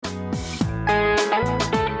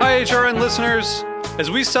HRN listeners.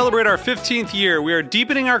 As we celebrate our 15th year, we are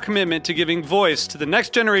deepening our commitment to giving voice to the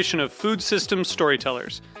next generation of food systems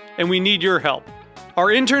storytellers, and we need your help. Our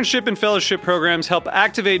internship and fellowship programs help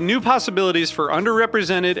activate new possibilities for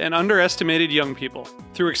underrepresented and underestimated young people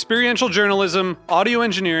through experiential journalism, audio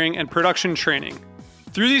engineering, and production training.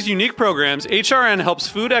 Through these unique programs, HRN helps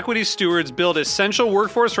food equity stewards build essential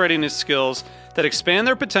workforce readiness skills that expand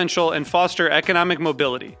their potential and foster economic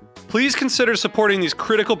mobility. Please consider supporting these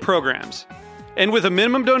critical programs. And with a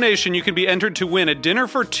minimum donation, you can be entered to win a dinner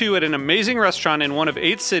for two at an amazing restaurant in one of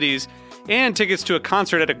 8 cities and tickets to a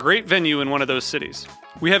concert at a great venue in one of those cities.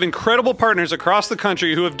 We have incredible partners across the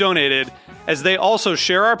country who have donated, as they also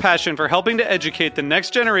share our passion for helping to educate the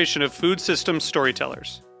next generation of food systems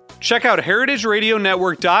storytellers. Check out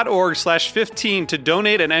heritageradionetwork.org/15 to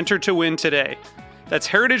donate and enter to win today. That's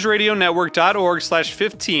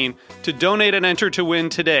heritageradionetwork.org/15 to donate and enter to win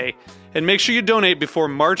today. And make sure you donate before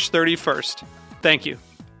March 31st. Thank you.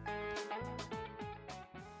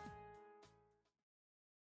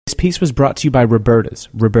 This piece was brought to you by Roberta's,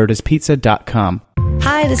 robertaspizza.com.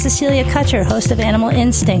 Hi, this is Celia Kutcher, host of Animal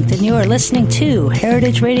Instinct, and you are listening to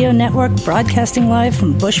Heritage Radio Network, broadcasting live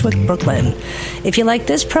from Bushwick, Brooklyn. If you like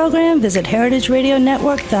this program, visit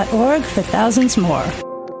heritageradionetwork.org for thousands more.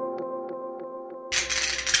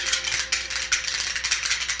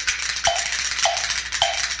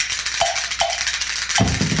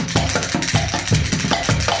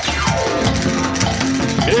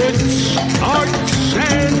 It's Arts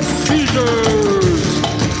and Seizures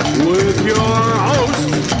with your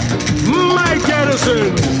hosts, Mike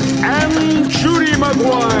Edison and Judy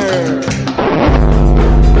Maguire.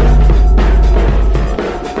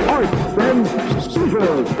 Arts and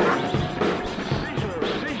Seizures.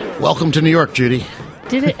 Welcome to New York, Judy.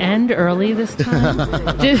 Did it end early this time?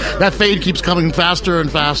 That fade keeps coming faster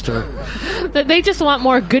and faster. They just want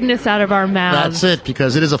more goodness out of our mouths. That's it,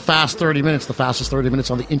 because it is a fast 30 minutes, the fastest 30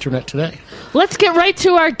 minutes on the internet today. Let's get right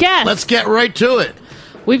to our guest. Let's get right to it.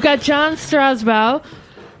 We've got John Strasbow,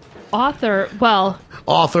 author, writer,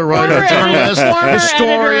 journalist,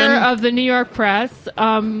 historian editor of the New York Press,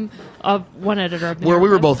 of one editor of the where New we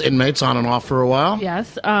York were Press. both inmates on and off for a while.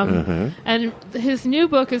 Yes. And his new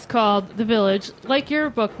book is called The Village. Like your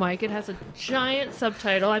book, Mike, it has a giant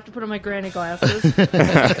subtitle. I have to put on my granny glasses.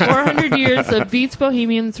 400 Years of Beats,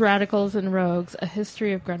 Bohemians, Radicals, and Rogues, A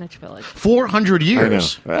History of Greenwich Village. 400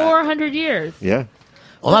 years. 400 years. Yeah.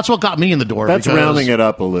 Well, that's what got me in the door. That's because, rounding it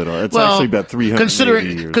up a little. It's actually about 300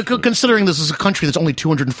 years. Considering this is a country that's only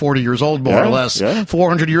 240 years old, more or less. Yeah.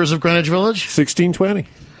 400 years of Greenwich Village? 1620.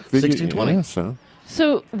 1620. Yeah,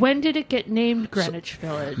 So when did it get named Greenwich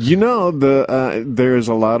Village? You know, there's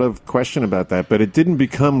a lot of question about that, but it didn't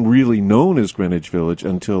become really known as Greenwich Village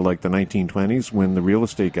until like the 1920s when the real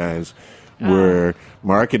estate guys were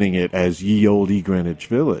marketing it as Ye Olde Greenwich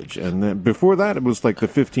Village. And then before that, it was like the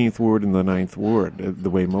 15th Ward and the 9th Ward, the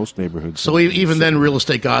way most neighborhoods. So even then, real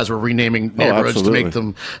estate guys were renaming neighborhoods to make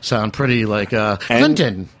them sound pretty like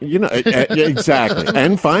Clinton. You know, exactly.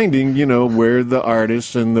 And finding, where the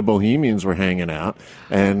artists and the bohemians were hanging out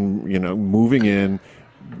and, moving in,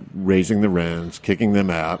 raising the rents, kicking them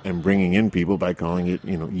out, and bringing in people by calling it,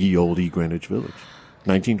 Ye Olde Greenwich Village.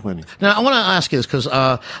 1920. Now, I want to ask you this because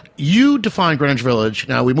you define Greenwich Village.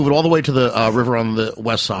 Now, we move it all the way to the river on the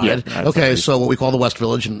west side. Yeah, okay, so what we call the West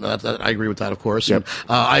Village, and I agree with that, of course. Yep.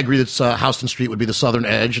 And, I agree that Houston Street would be the southern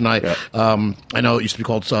edge, and I know it used to be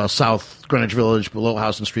called South Greenwich Village, below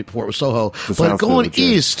Houston Street before it was Soho. But going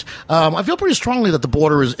east, I feel pretty strongly that the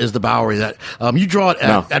border is the Bowery. That you draw it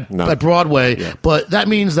at Broadway, but that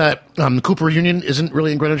means that Cooper Union isn't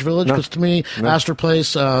really in Greenwich Village, because to me, Astor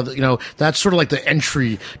Place, that's sort of like the entry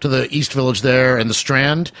to the East Village there, and the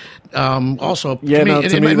Strand. Also, in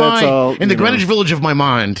the Greenwich Village of my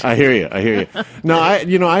mind. I hear you. No,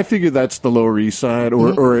 I figure that's the Lower East Side,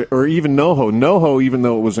 or even NoHo. NoHo, even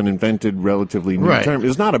though it was an invented, relatively new term,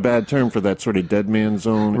 is not a bad term for that sort of dead man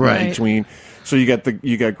zone in between. So you got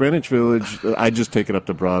Greenwich Village. I just take it up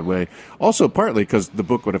to Broadway. Also, partly because the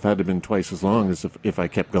book would have had to have been twice as long as if I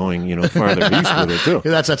kept going, farther east with it too.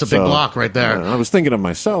 That's a big block right there. I was thinking of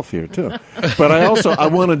myself here too, but I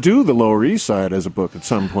want to do the Lower East Side as a book at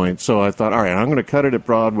some point. So I thought, all right, I'm going to cut it at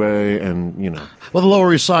Broadway, and Well, the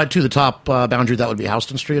Lower East Side too. The top boundary, that would be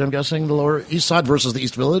Houston Street. I'm guessing the Lower East Side versus the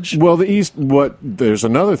East Village. Well, there's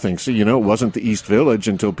another thing. So it wasn't the East Village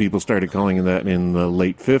until people started calling it that in the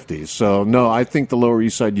late 50s. So no. I think the Lower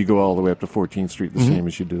East Side, you go all the way up to 14th Street, the same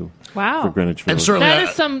as you do for Greenwich Village. And certainly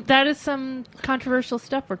that is some controversial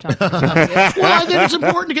stuff we're talking about. Well, I think it's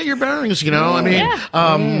important to get your bearings, like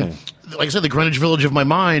I said, the Greenwich Village of my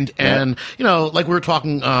mind, and like we were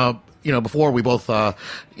talking before we both, live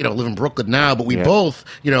in Brooklyn now, but we both,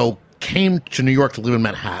 came to New York to live in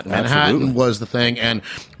Manhattan. Manhattan was the thing, and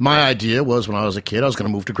my idea was when I was a kid, I was going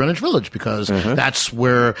to move to Greenwich Village because that's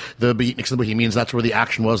where the Beatniks and the Bohemians, that's where the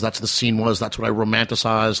action was, that's the scene was, that's what I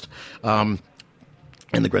romanticized.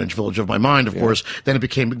 In the Greenwich Village of my mind, of course. Then it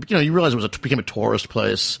became, you realize it became a tourist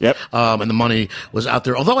place. Yep. And the money was out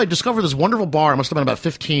there. Although I discovered this wonderful bar, I must have been about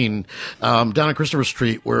 15, down on Christopher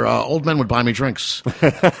Street, where old men would buy me drinks. It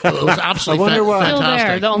was absolutely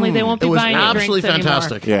fantastic. Still there. They won't be buying you drinks absolutely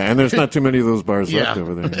fantastic. anymore. Yeah, and there's not too many of those bars left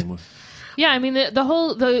over there anymore. Yeah, I mean, the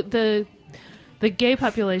whole the gay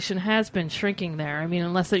population has been shrinking there. I mean,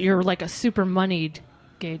 unless you're like a super moneyed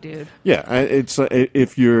gay dude. Yeah, it's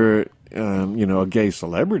if you're a gay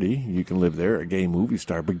celebrity, you can live there, a gay movie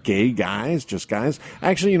star. But gay guys, just guys,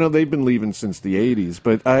 actually, they've been leaving since the 80s.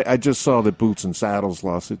 But I just saw that Boots and Saddles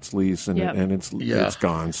lost its lease, and it's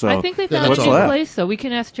gone. So I think they found a new place, though. We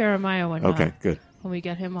can ask Jeremiah when good. When we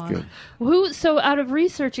get him on. Good. So out of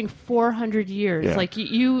researching 400 years, like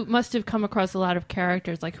you must have come across a lot of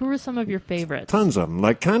characters. Like, who are some of your favorites? Tons of them.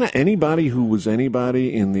 Like, kind of anybody who was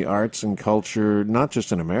anybody in the arts and culture, not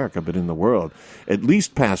just in America, but in the world, at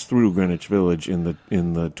least passed through Greenwich Village in the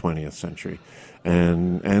 20th century.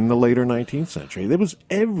 And the later 19th century. There was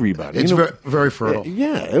everybody. It's very, very fertile.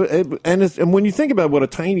 And when you think about what a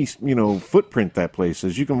tiny, footprint that place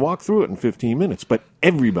is, you can walk through it in 15 minutes. But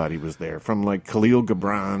everybody was there, from like Khalil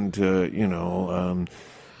Gibran to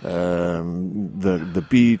the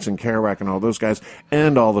Beats and Kerouac and all those guys,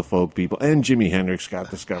 and all the folk people, and Jimi Hendrix got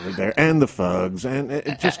discovered there, and the Fugs, and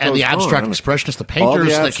it just and the abstract expressionists, the painters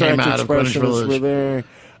that came out of Greenwich Village were there.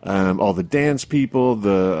 All the dance people,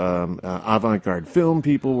 the avant-garde film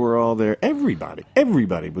people were all there.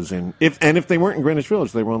 Everybody was in. If they weren't in Greenwich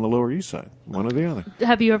Village, they were on the Lower East Side, one or the other.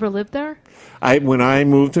 Have you ever lived there? When I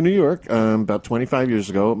moved to New York about 25 years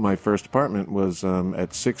ago, my first apartment was at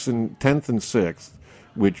 10th and 6th.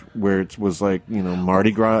 Where it was like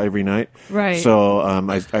Mardi Gras every night, right? So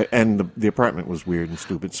the apartment was weird and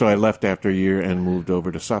stupid. So I left after a year and moved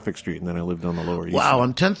over to Suffolk Street, and then I lived on the Lower East Side.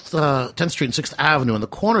 On 10th Street and 6th Avenue, in the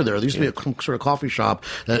corner there used to be a sort of coffee shop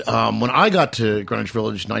that when I got to Greenwich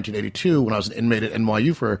Village in 1982, when I was an inmate at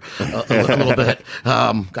NYU for a little bit,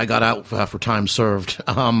 I got out for time served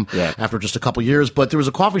after just a couple years. But there was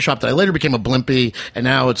a coffee shop that I later became a blimpie, and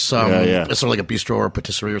now it's sort of like a bistro or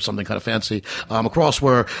patisserie or something kind of fancy across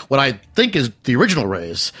where what I think is the original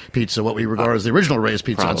Ray's Pizza, what we regard as the original Ray's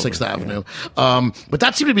Pizza on 6th Avenue. But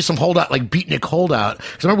that seemed to be some holdout, like beatnik holdout.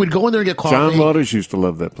 Because I remember we'd go in there and get coffee. John Waters used to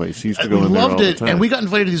love that place. He used to go in there all the time. And we got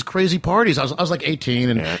invited to these crazy parties. I was like 18,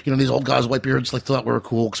 and these old guys with white beards thought we were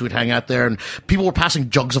cool because we'd hang out there, and people were passing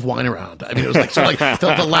jugs of wine around. I mean, it was like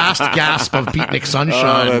the last gasp of beatnik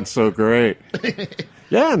sunshine. Oh, that's so great.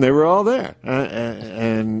 Yeah, and they were all there,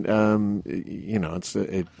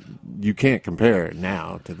 you can't compare it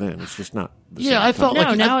now to then. It's just not the same. I felt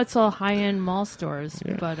now it's all high-end mall stores.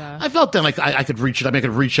 Yeah. But I felt then like I could reach it. I mean, I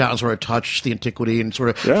could reach out and sort of touch the antiquity and sort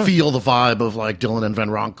of feel the vibe of like Dylan and Van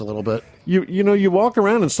Ronk a little bit. You walk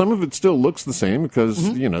around and some of it still looks the same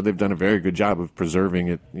because they've done a very good job of preserving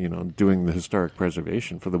it. Doing the historic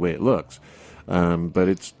preservation for the way it looks. But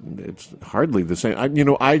it's hardly the same.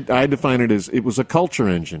 I define it as it was a culture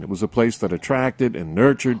engine. It was a place that attracted and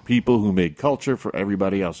nurtured people who made culture for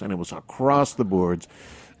everybody else, and it was across the boards.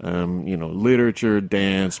 Literature,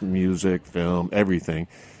 dance, music, film, everything.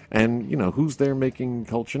 And, who's there making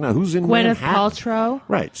culture now? Who's in Gwyneth Manhattan? Paltrow?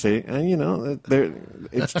 Right. See,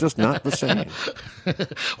 it's just not the same.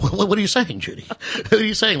 What are you saying, Judy? What are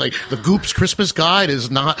you saying? Like, the Goop's Christmas Guide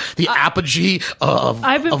is not the apogee of Western culture?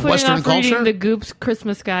 I've been putting off reading the Goop's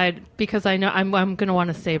Christmas Guide because I know I'm going to want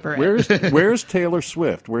to savor it. Where's Taylor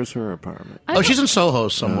Swift? Where's her apartment? She's in Soho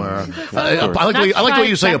somewhere. I like the way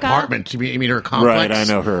you say apartment. You mean her complex? Right, I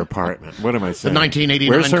know her apartment. What am I saying? The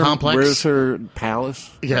 1989 complex? Where's her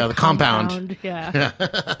palace? Yeah, the compound. Yeah.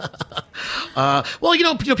 Well,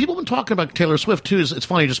 people have been talking about Taylor Swift, too. It's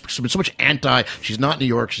funny, just so much she's not New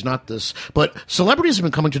York, she's not this. But celebrities have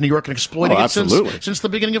been coming to New York and exploiting it since the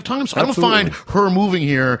beginning of time. So I don't find her moving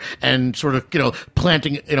here and sort of,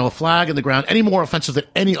 planting, a flag in the ground any more offensive than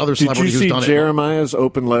any other celebrity who's done it. Did you see Jeremiah's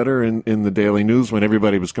open letter in the Daily News when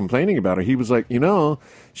everybody was complaining about her? He was like,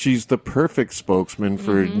 she's the perfect spokesman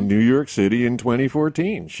for New York City in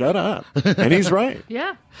 2014. Shut up. And he's right.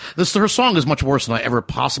 Yeah. Her song is much worse than I ever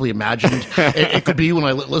possibly imagined it could be when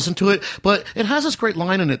I listen to it. But it has this great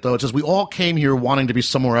line in it, though. It says, "We all came here wanting to be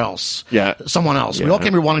somewhere else." Yeah. Someone else. Yeah. We all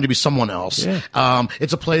came here wanting to be someone else. Yeah.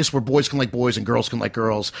 It's a place where boys can like boys and girls can like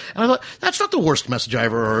girls. And I thought, that's not the worst message I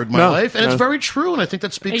ever heard in my life, and it's very true, and I think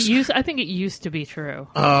that speaks... I think it used to be true.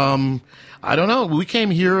 I don't know. We came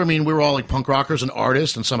here, I mean, we were all like punk rockers and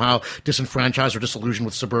artists and somehow disenfranchised or disillusioned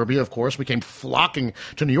with suburbia, of course. We came flocking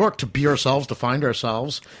to New York to be ourselves, to find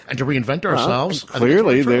ourselves, and to reinvent ourselves.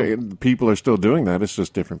 Clearly, people are still doing that. It's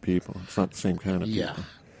just different people. It's not the same kind of people. Yeah.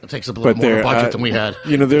 It takes a little more budget than we had.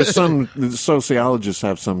 There's some sociologists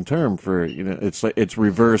have some term for it's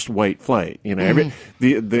reversed white flight.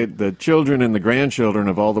 The children and the grandchildren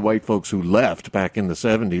of all the white folks who left back in the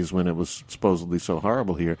 70s when it was supposedly so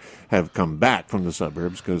horrible here have come back from the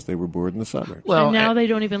suburbs because they were bored in the suburbs. Well, and now they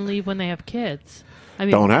don't even leave when they have kids. I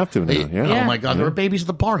mean, don't have to now. Yeah. Oh my God, there are babies at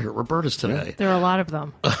the bar here at Roberta's today. Yeah. There are a lot of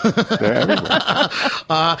them. They're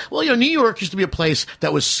everywhere. New York used to be a place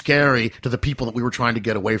that was scary to the people that we were trying to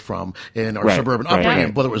get away from in our suburban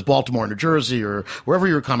upbringing, whether it was Baltimore, New Jersey, or wherever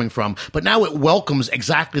you were coming from. But now it welcomes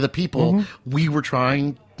exactly the people we were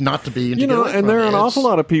trying not to be. And there are an awful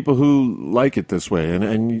lot of people who like it this way,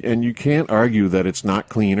 and you can't argue that it's not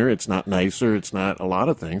cleaner, it's not nicer, it's not a lot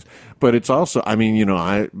of things, but it's also, I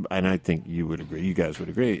think you would agree, you guys would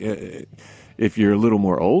agree. If you're a little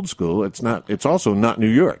more old school, it's also not New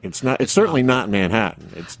York. It's certainly not Manhattan.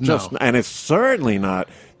 It's just, and it's certainly not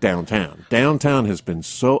downtown. Downtown has been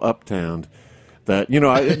so uptowned that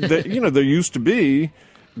there used to be.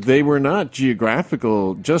 They were not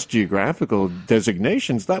geographical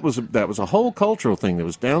designations. That was a whole cultural thing. There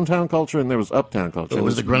was downtown culture and there was uptown culture. It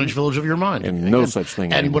was the Greenwich Village of your mind. And no such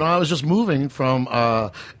thing. And when I was just moving from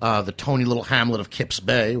the tony little hamlet of Kips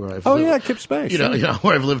Bay, where I've lived, Kips Bay.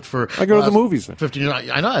 Where I've lived for I go to the movies there. 15 years.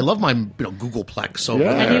 I know. I love my Googleplex. So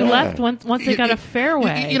and you left once they got a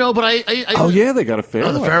fairway. But I they got a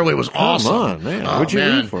fairway. The fairway was awesome. Come on, man. What'd you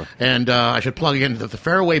leave for? And I should plug in the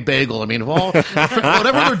Fairway Bagel. I mean, of all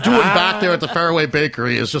whatever they're doing back there at the Fairway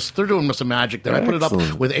Bakery is just, they're doing some magic there. Excellent. I put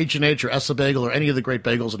it up with H&H or Essa Bagel or any of the great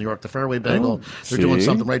bagels in New York. The Fairway Bagel, they're doing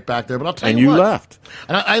something right back there. But I'll tell you what. And you left.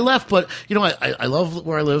 And I left, but, I love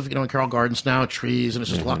where I live, in Carroll Gardens now, trees, and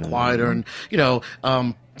it's just a lot quieter. And,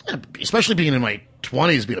 especially being in my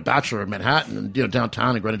 20s, being a bachelor in Manhattan and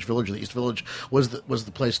downtown in Greenwich Village, or the East Village was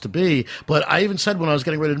the place to be. But I even said when I was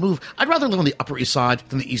getting ready to move, I'd rather live on the Upper East Side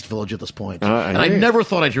than the East Village at this point. And I never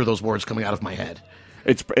thought I'd hear those words coming out of my head.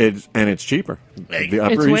 It's cheaper. The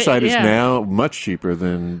Upper East Side is now much cheaper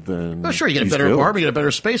than sure, you get a better apartment, you get a better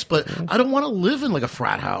space, but I don't want to live in like a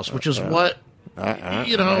frat house, which is what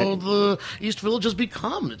the East Village has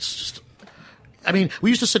become. It's just. I mean, we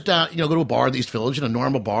used to sit down, go to a bar in the East Village, a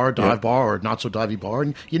normal bar, a dive bar, or not so divey bar,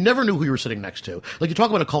 and you never knew who you were sitting next to. Like, you talk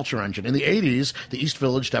about a culture engine. In the 80s, the East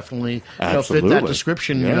Village definitely fit that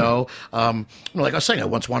description, like I was saying, I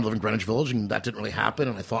once wanted to live in Greenwich Village, and that didn't really happen,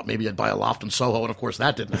 and I thought maybe I'd buy a loft in Soho, and of course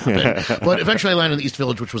that didn't happen. But eventually I landed in the East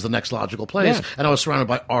Village, which was the next logical place, and I was surrounded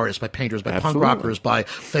by artists, by painters, by punk rockers, by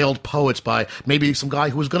failed poets, by maybe some guy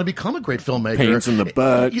who was going to become a great filmmaker. Pains in the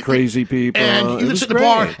butt, crazy people. And you could sit in the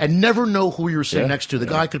bar and never know who you were sitting next to. The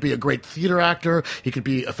guy could be a great theater actor. He could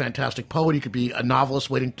be a fantastic poet. He could be a novelist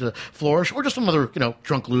waiting to flourish, or just another,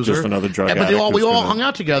 drunk loser. Just another drug addict. But we all hung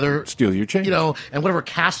out together. Steal your change. And whatever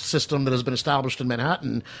caste system that has been established in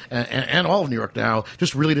Manhattan and all of New York now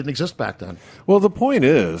just really didn't exist back then. Well, the point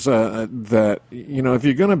is that, if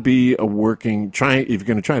you're going to be if you're going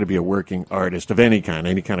to try to be a working artist of any kind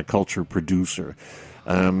of culture producer,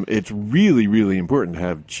 it's really, really important to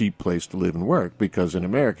have a cheap place to live and work, because in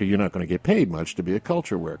America you're not going to get paid much to be a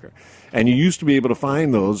culture worker. And you used to be able to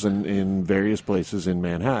find those in various places in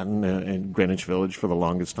Manhattan and Greenwich Village for the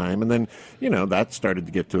longest time. And then, that started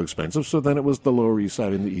to get too expensive. So then it was the Lower East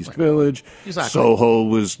Side in the East Village. Exactly.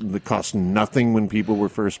 Soho cost nothing when people were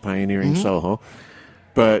first pioneering Soho.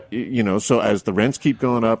 But, so as the rents keep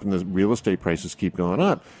going up and the real estate prices keep going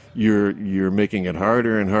up, you're making it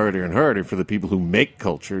harder and harder and harder for the people who make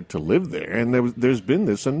culture to live there. And there's been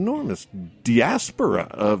this enormous diaspora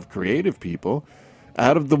of creative people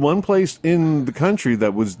out of the one place in the country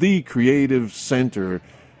that was the creative center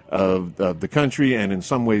of the country and in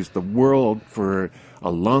some ways the world for a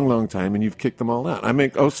long, long time, and you've kicked them all out.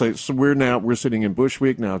 So we're sitting in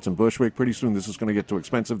Bushwick now. It's in Bushwick. Pretty soon, this is going to get too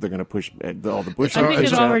expensive. They're going to push all the Bushwick. I think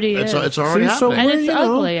it already is. It's already happening, and it's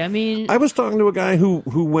ugly. I mean, I was talking to a guy who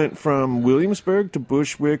went from Williamsburg to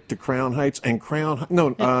Bushwick to Crown Heights and Crown Heights.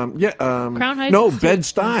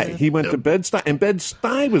 Bed-Stuy. He went to Bed-Stuy, and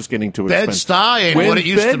Bed-Stuy was getting too expensive. Bed-Stuy ain't what it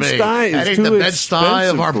used to be. That ain't the Bed-Stuy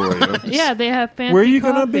of our. Yeah, they have fancy. Where are you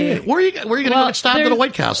going to be? Where are you going to get stopped at a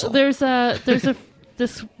White Castle? There's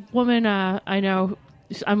this woman I know,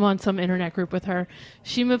 I'm on some internet group with her.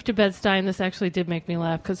 She moved to Bed-Stuy, and this actually did make me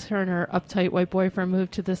laugh, because her and her uptight white boyfriend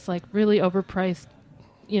moved to this like really overpriced,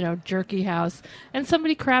 jerky house, and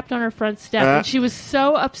somebody crapped on her front step, and she was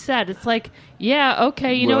so upset. It's like, yeah,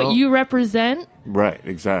 okay, you know what you represent? Right,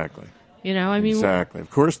 exactly. Exactly. Of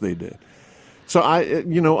course they did. So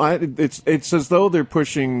it's as though they're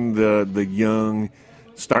pushing the young,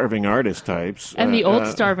 starving artist types and the old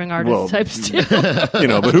starving artist types too.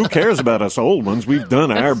 But who cares about us old ones? We've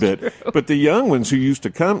done our bit. True. But the young ones who used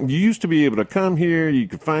to come, you used to be able to come here. You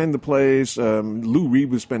could find the place. Lou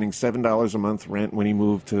Reed was spending $7 a month rent when he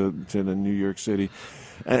moved to the New York City.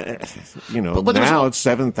 But now it's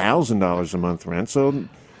 $7,000 a month rent. So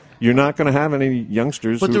you're not going to have any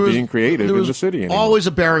youngsters who are being creative in the city anymore. Always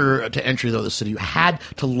a barrier to entry, though, the city. You had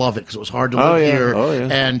to love it because it was hard to live here. Oh, yeah.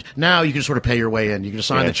 And now you can sort of pay your way in. You can just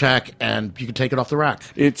sign the check, and you can take it off the rack.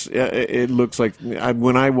 It looks like,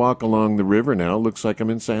 when I walk along the river now, it looks like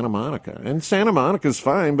I'm in Santa Monica. And Santa Monica's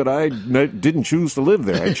fine, but I didn't choose to live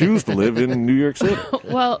there. I choose to live in New York City.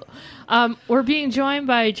 Well, we're being joined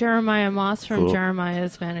by Jeremiah Moss from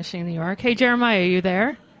Jeremiah's Vanishing New York. Hey, Jeremiah, are you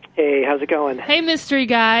there? Hey, how's it going? Hey, mystery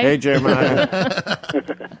guy. Hey, Jeremiah.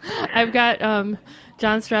 I've got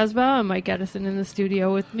John Strasbaugh and Mike Edison in the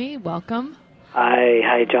studio with me. Welcome.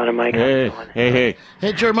 Hi, John and Mike. Hey.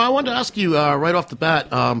 Hey, Jeremiah, I wanted to ask you right off the bat.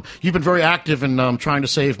 You've been very active in trying to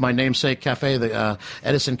save my namesake cafe, the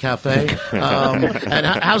Edison Cafe. And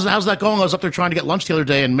how's that going? I was up there trying to get lunch the other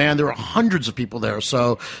day, and man, there were hundreds of people there.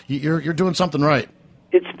 So you're doing something right.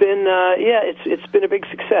 It's been it's been a big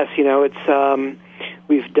success.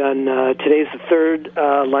 We've done today's the third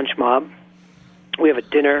lunch mob. We have a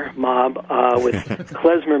dinner mob with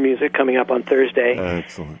klezmer music coming up on Thursday.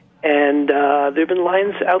 Excellent. And there have been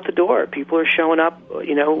lines out the door. People are showing up,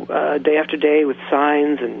 day after day with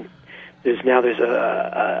signs. And there's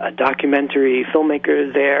a documentary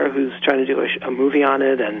filmmaker there who's trying to do a movie on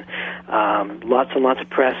it, and lots and lots of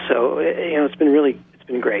press. So it's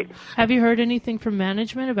been great. Have you heard anything from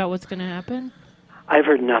management about what's going to happen? I've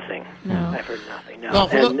heard nothing. No. I've heard nothing. No.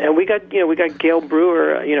 And we got Gail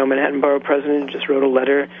Brewer, Manhattan Borough President, just wrote a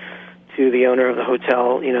letter to the owner of the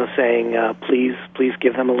hotel, saying please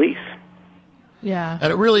give them a lease. Yeah.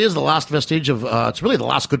 And it really is the last vestige of. It's really the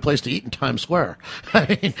last good place to eat in Times Square.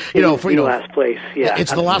 The last place. Yeah,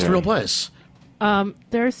 it's the last real place.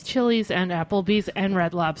 There's Chili's and Applebee's and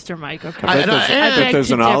Red Lobster, Mike. Okay. There's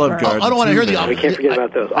an Olive Garden. I don't want to hear the. We can't forget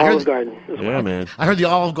about those. Olive Garden. Yeah, man. I heard the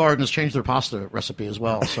Olive Garden has changed their pasta recipe as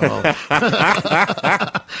well. So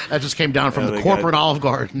that just came down from the corporate Olive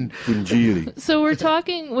Garden. So we're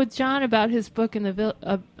talking with John about his book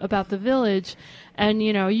about the Village, and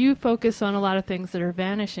you focus on a lot of things that are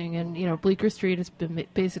vanishing, and Bleecker Street has been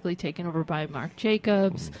basically taken over by Marc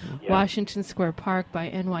Jacobs, Washington Square Park by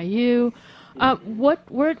NYU.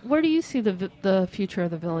 Where do you see the future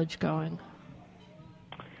of the Village going?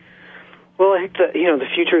 Well, I think the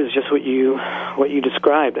future is just what you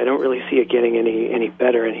described. I don't really see it getting any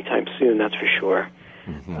better anytime soon. That's for sure.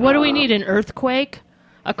 Mm-hmm. What do we need? An earthquake?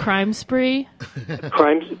 A crime spree?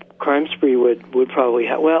 Crime spree would probably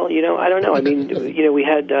have. Well, I don't know. I mean, we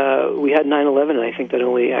had 9/11, and I think that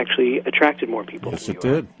only actually attracted more people. Yes, it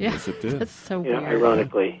did. Yeah. Yes, it did. That's so weird.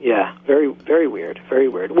 Ironically, yeah, very, very weird, very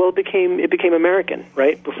weird. Well, it became American,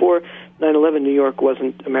 right? Before 9/11, New York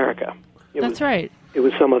wasn't America. That's right. It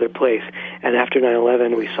was some other place. And after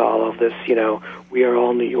 9/11, we saw all of this. We are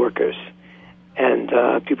all New Yorkers, and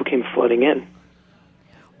people came flooding in.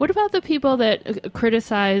 What about the people that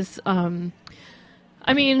criticize? I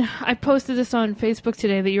posted this on Facebook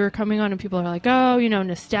today that you were coming on, and people are like, "Oh,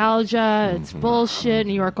 nostalgia. It's bullshit.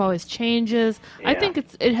 New York always changes." Yeah. I think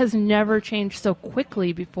it has never changed so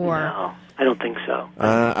quickly before. No, I don't think so.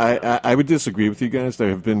 I would disagree with you guys. There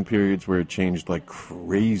have been periods where it changed like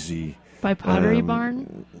crazy. By Pottery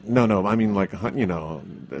Barn? No. I mean,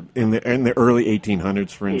 in the early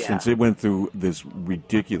 1800s, for instance, it went through this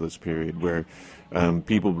ridiculous period where.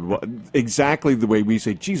 People exactly the way we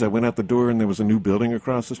say, geez, I went out the door and there was a new building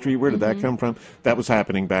across the street. Where did that come from? That was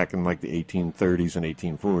happening back in like the 1830s and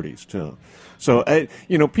 1840s too. So,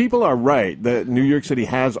 people are right that New York City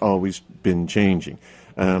has always been changing.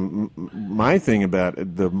 My thing about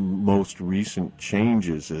the most recent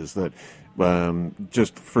changes is that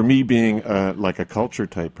just for me being like a culture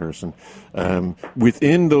type person,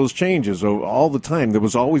 within those changes all the time, there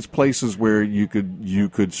was always places where you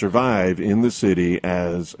could survive in the city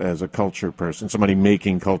as a culture person, somebody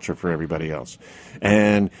making culture for everybody else,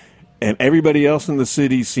 and everybody else in the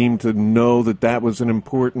city seemed to know that was an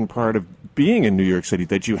important part of being in New York City,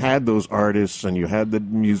 that you had those artists and you had the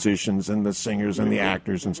musicians and the singers and the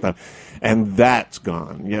actors and stuff, and that's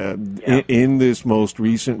gone. Yeah. In this most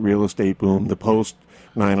recent real estate boom, the post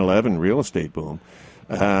 9/11 real estate boom,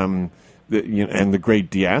 and the great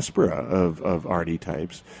diaspora of arty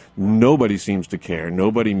types. Nobody seems to care.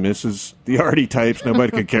 Nobody misses the arty types.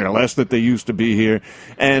 Nobody could care less that they used to be here.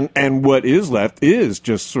 And what is left is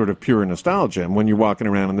just sort of pure nostalgia. And when you're walking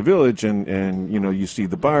around in the village and you see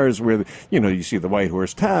the bars where, you see the White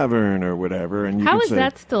Horse Tavern or whatever. And how is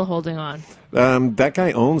that still holding on? That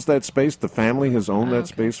guy owns that space. The family has owned that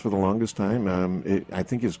space for the longest time. I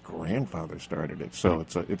think his grandfather started it, so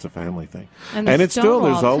it's a family thing. And it's still,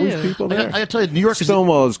 there's always people there. I tell you, New York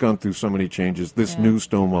Stonewall has gone through so many changes. This new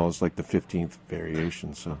Stonewall is like the 15th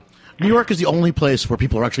variation. So New York is the only place where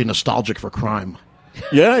people are actually nostalgic for crime.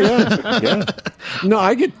 Yeah. No,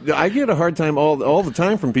 I get a hard time all the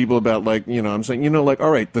time from people about I'm saying,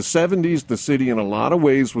 all right, the 70s, the city in a lot of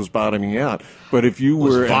ways was bottoming out. But if you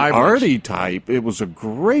were an arty type, it was a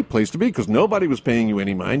great place to be because nobody was paying you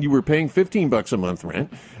any mind. You were paying $15 a month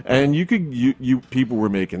rent, and people were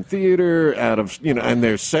making theater out of, and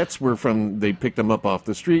their sets were they picked them up off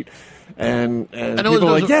the street. And people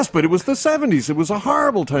were like, yes, but it was the 70s. It was a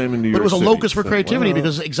horrible time in New York City. But it was a locus for creativity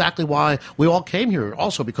because exactly why we all came here.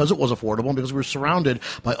 Also because it was affordable and because we were surrounded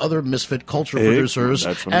by other misfit culture producers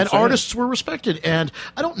and artists were respected. And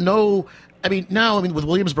I don't know... now with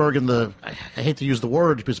Williamsburg and I hate to use the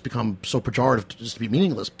word because it's become so pejorative just to be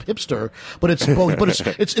meaningless, hipster, but it's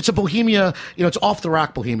a bohemia, it's off the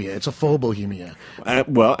rack bohemia. It's a faux bohemia.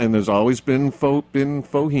 And there's always been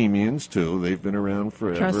bohemians too. They've been around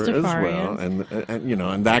forever as well.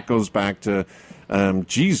 And that goes back to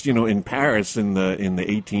in Paris in the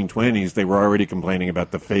 1820s, they were already complaining about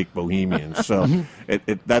the fake bohemians. So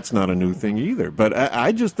that's not a new thing either. But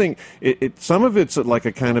I just think some of it's like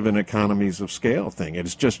a kind of an economies of scale thing.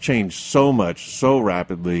 It's just changed so much, so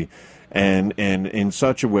rapidly, and in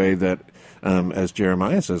such a way that, as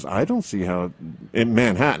Jeremiah says, I don't see how, in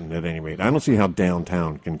Manhattan at any rate, I don't see how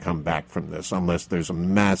downtown can come back from this unless there's a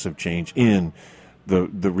massive change in the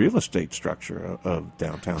real estate structure of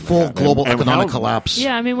downtown full Manhattan. Global economic collapse.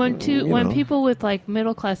 Yeah, when people with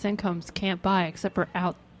middle class incomes can't buy except for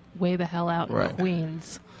way the hell out in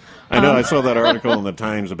Queens. I know. I saw that article in the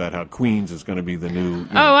Times about how Queens is going to be the new.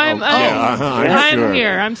 I'm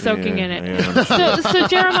here. I'm soaking in it. Yeah, so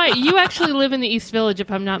Jeremiah, you actually live in the East Village, if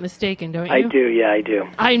I'm not mistaken, don't you? I do. Yeah, I do.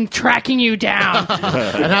 I'm tracking you down.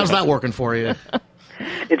 And how's that working for you?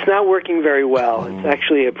 It's not working very well. It's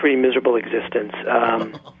actually a pretty miserable existence.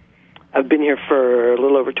 I've been here for a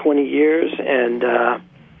little over 20 years, and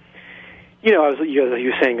you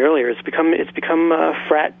were saying earlier, it's become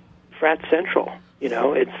frat central.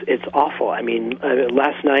 It's awful.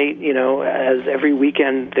 Last night, as every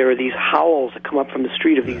weekend, there are these howls that come up from the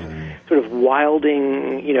street of these sort of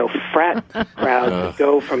wilding, frat crowds that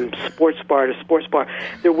go from sports bar to sports bar.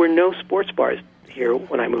 There were no sports bars here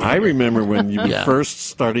when I moved. I remember when you were first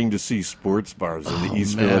starting to see sports bars in the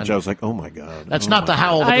East Village. I was like, "Oh my god!" That's not the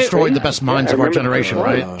howl that destroyed the best minds of our generation,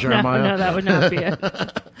 right, Jeremiah? No, that would not be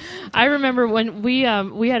it. I remember when we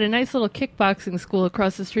had a nice little kickboxing school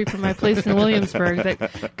across the street from my place in Williamsburg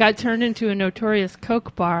that got turned into a notorious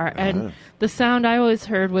coke bar, and the sound I always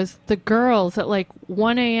heard was the girls at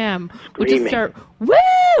 1 a.m. would just start woo.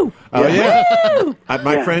 Oh yeah, woo!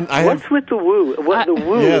 My friend. What's with the woo? What the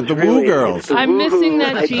woo? Yeah, the woo girls. I'm missing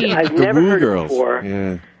that gene. I've never heard it before.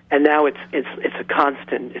 Yeah. And now it's a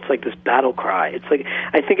constant. It's like this battle cry. It's like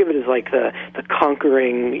I think of it as like the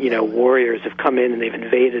conquering warriors have come in and they've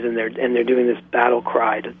invaded and they're doing this battle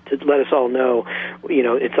cry to let us all know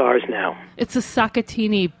it's ours now. It's a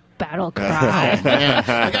Sakatini battle cry.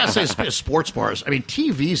 I gotta say, sports bars.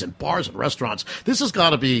 TVs and bars and restaurants. This has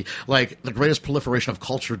got to be like the greatest proliferation of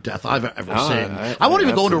culture death I've ever seen. I won't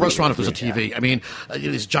even go into a restaurant if there's a TV.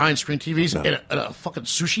 These giant screen TVs at a fucking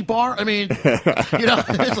sushi bar.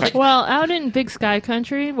 It's like, well, out in Big Sky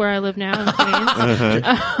Country where I live now in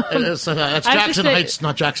Queens, that's Jackson Heights,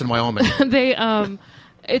 not Jackson, Wyoming.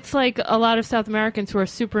 It's like a lot of South Americans who are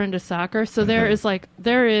super into soccer. So there is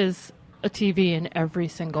a TV in every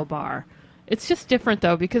single bar. It's just different,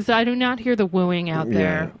 though, because I do not hear the wooing out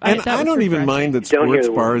there. And I don't even mind that sports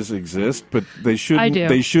bars exist, but they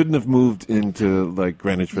shouldn't have moved into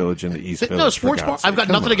Greenwich Village and the East Village. No, sports bar. I've got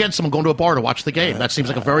nothing against someone going to a bar to watch the game. That seems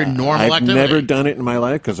like a very normal activity. I've never done it in my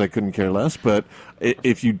life because I couldn't care less, but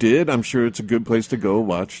if you did, I'm sure it's a good place to go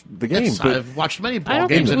watch the game. I've watched many ball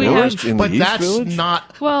games in the Village, but that's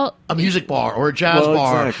not a music bar or a jazz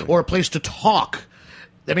bar or a place to talk.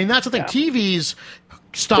 That's the thing. TVs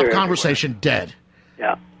stop conversation dead.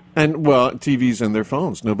 Yeah. And, well, TVs and their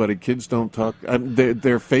phones. Kids don't talk.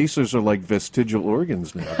 Their faces are like vestigial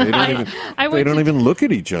organs now. They don't even look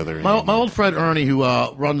at each other anymore. My old friend Ernie, who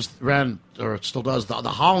ran or still does the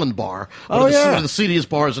Holland Bar, one of the seediest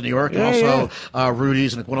bars in New York, and also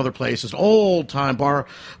Rudy's and one other place. Is an old time bar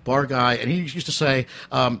guy, and he used to say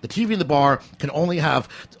the TV in the bar can only have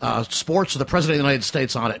sports of the President of the United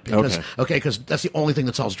States on it because that's the only thing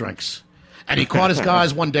that sells drinks. And he caught his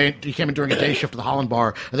guys one day. He came in during a day shift to the Holland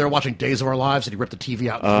Bar, and they were watching Days of Our Lives, and he ripped the TV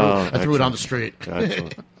out and threw it on the street.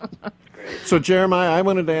 So, Jeremiah, I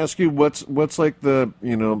wanted to ask you, what's like the,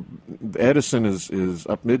 Edison is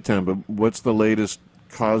up Midtown, but what's the latest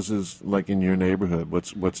causes like in your neighborhood?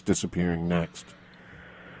 What's disappearing next?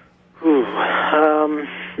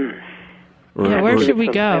 Where should we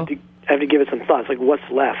go? I have to give it some thoughts. Like, what's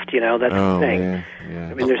left? That's the thing. Yeah.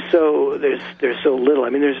 I mean, there's so little. I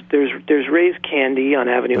mean, there's Ray's Candy on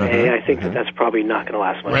Avenue A. I think that's probably not going to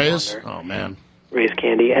last much Ray's? longer. Oh man. Ray's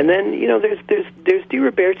Candy, and then there's Di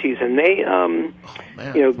Roberti's, and they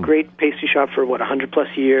great pastry shop for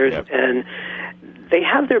 100+ years, and they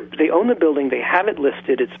own the building. They have it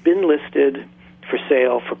listed. It's been listed for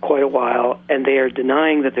sale for quite a while, and they are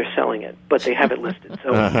denying that they're selling it, but they have it listed.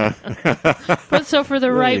 So, but so for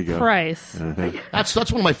the right price. That's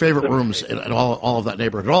one of my favorite rooms in all of that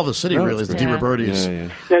neighborhood, and all of the city really is the Di Roberti's.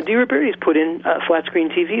 Now Di Roberti's put in flat screen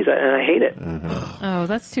TVs, and I hate it. Oh,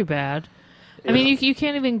 that's too bad. I mean, you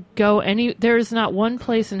can't even go there is not one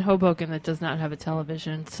place in Hoboken that does not have a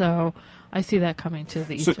television, so I see that coming to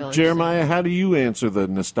the East Village. Jeremiah, how do you answer the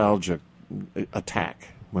nostalgic attack?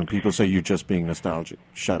 When people say you're just being nostalgic,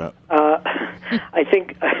 shut up. I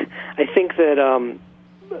think that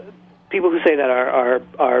people who say that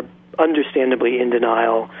are understandably in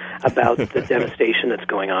denial about the devastation that's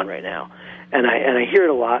going on right now, and I hear it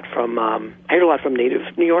a lot from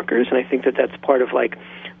native New Yorkers, and I think that that's part of like,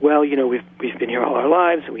 well, we've been here all our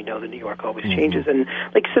lives, and we know that New York always changes, and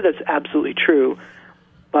like you said, that's absolutely true,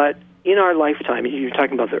 but in our lifetime, you're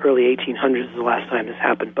talking about the early 1800s is the last time this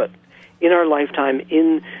happened, but in our lifetime,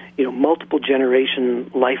 in multiple generation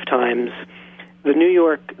lifetimes,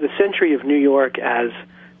 the century of New York as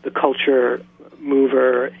the culture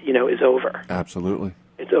mover, is over. Absolutely,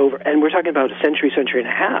 it's over, and we're talking about a century and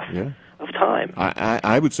a half of time.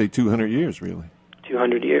 I would say 200 years, really.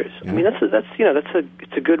 200 years. Yeah. I mean,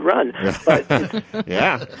 it's a good run. But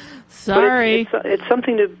yeah. Sorry, but it's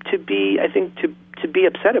something to be, I think, to be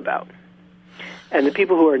upset about. And the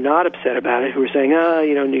people who are not upset about it, who are saying,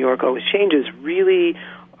 New York always changes, really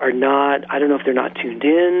are not, I don't know if they're not tuned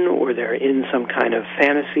in or they're in some kind of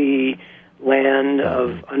fantasy land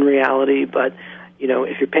of unreality, but,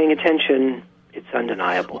 if you're paying attention, it's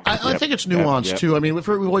undeniable. I think it's nuanced, too. I mean, we've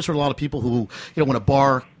always heard a lot of people who, when a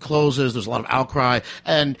bar closes, there's a lot of outcry,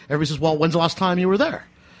 and everybody says, well, when's the last time you were there?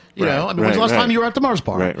 When's the last time you were at the Mars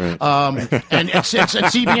Bar? Right. And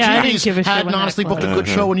CBGB's hadn't honestly booked a good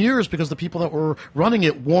show in years because the people that were running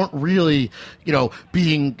it weren't really,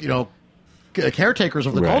 being, caretakers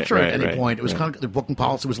of the culture at any point. It was kind of, the booking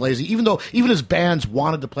policy was lazy, even his bands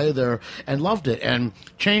wanted to play there and loved it. And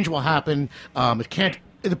change will happen. It can't.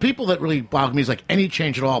 The people that really bog me is like any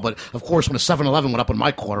change at all. But of course, when a 7-Eleven went up on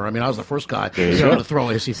my corner, I mean, I was the first guy to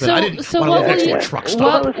throw AC fit. I didn't want to live next to a truck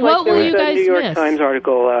stop. What will you guys miss? There was a New York miss? Times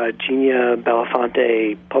article. Gina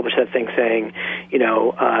Belafonte published that thing saying,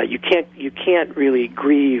 you can't really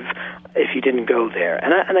grieve if you didn't go there,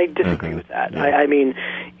 and I disagree with that. Yeah. I mean,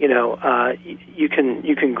 you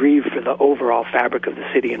can grieve for the overall fabric of the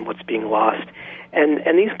city and what's being lost, and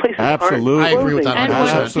these places aren't closing. I agree with that. And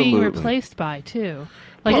what's being replaced by too.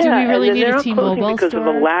 Like, do we really need a T-Mobile because store?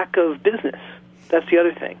 of a lack of business. That's the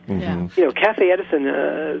other thing. Mm-hmm. Cafe Edison,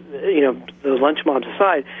 the lunch mobs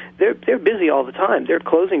aside, they're busy all the time. They're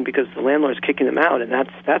closing because the landlord's kicking them out, and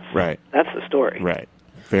that's the story. Right.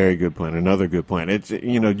 Very good point. Another good point. It's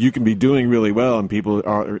you can be doing really well and people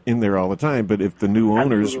are in there all the time, but if the new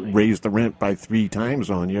owners raise the rent by 3 times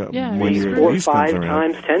on you when your lease comes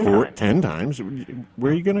around, 10 times,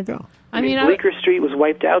 where are you going to go? I mean, Bleecker Street was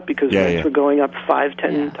wiped out because rents were going up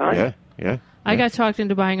 5-10 times. Yeah. I got talked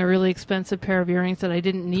into buying a really expensive pair of earrings that I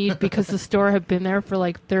didn't need because the store had been there for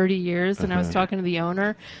like 30 years, and I was talking to the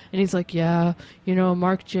owner, and he's like,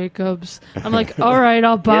 Marc Jacobs. I'm like, all right,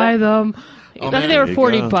 I'll buy them. They were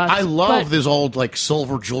 $40. I love these old like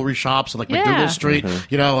silver jewelry shops and like McDougal Street,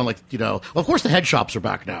 of course the head shops are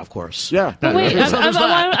back now, of course. Yeah. But wait,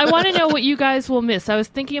 I want to know what you guys will miss. I was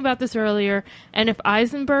thinking about this earlier, and if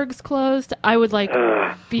Eisenberg's closed, I would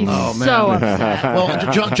be so upset.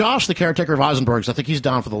 Well, Josh, the caretaker of Eisenberg's, I think he's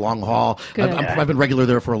down for the long haul. I've been regular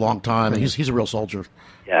there for a long time, and he's a real soldier.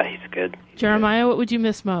 Yeah, he's good. Jeremiah, what would you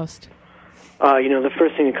miss most? The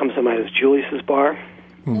first thing that comes to mind is Julius's Bar.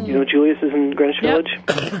 Mm. You know, Julius is in Greenwich Village.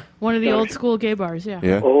 One of the old school gay bars,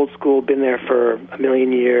 yeah. Old school, been there for a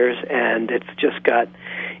million years, and it's just got,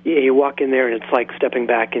 you walk in there and it's like stepping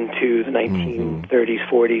back into the 1930s,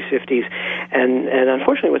 40s, 50s. And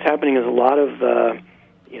unfortunately what's happening is a lot of,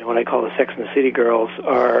 what I call the Sex and the City girls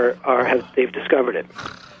they've discovered it.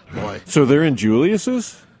 Boy. So they're in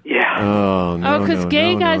Julius's? Yeah. Oh, no. Because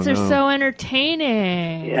gay guys are so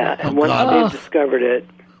entertaining. Yeah, and once they've discovered it,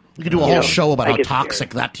 we could do a whole show about how toxic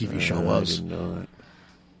that TV show was. I didn't know that.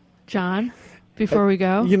 John, before we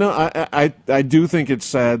go? I do think it's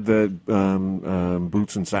sad that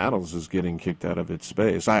Boots and Saddles is getting kicked out of its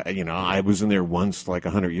space. I was in there once, like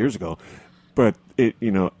 100 years ago. But,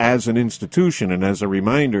 as an institution and as a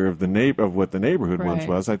reminder of of what the neighborhood once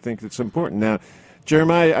was, I think it's important. Now,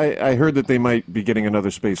 Jeremiah, I heard that they might be getting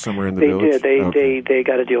another space somewhere in the village. They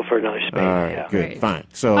got a deal for another space. All right, good, fine.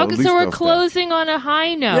 So we're closing on a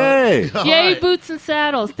high note. Yay! Yay, Boots and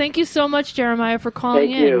Saddles. Thank you so much, Jeremiah, for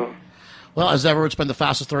calling in. Thank you. Well, as ever, it's been the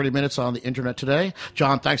fastest 30 minutes on the internet today.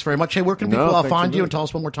 John, thanks very much. Hey, where can people find you and tell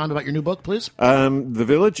us one more time about your new book, please? The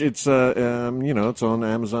Village, it's it's on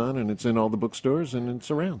Amazon and it's in all the bookstores and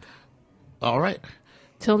it's around. All right.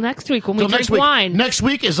 Till next week when we drink wine. Next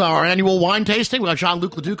week is our annual wine tasting. We got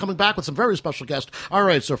Jean-Luc Ledoux coming back with some very special guests. All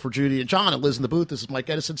right, so for Judy and John and Liz in the booth, this is Mike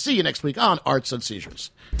Edison. See you next week on Arts and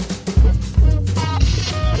Seizures.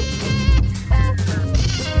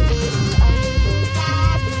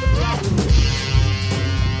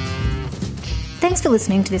 Thanks for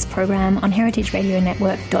listening to this program on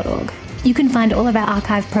heritageradionetwork.org. You can find all of our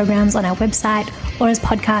archive programs on our website or as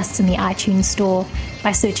podcasts in the iTunes store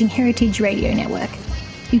by searching Heritage Radio Network.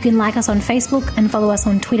 You can like us on Facebook and follow us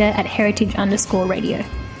on Twitter at heritage_radio.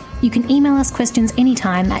 You can email us questions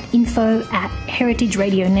anytime at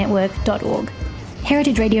info@heritageradionetwork.org.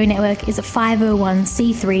 Heritage Radio Network is a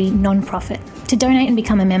 501c3 non-profit. To donate and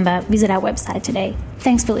become a member, visit our website today.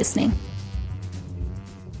 Thanks for listening.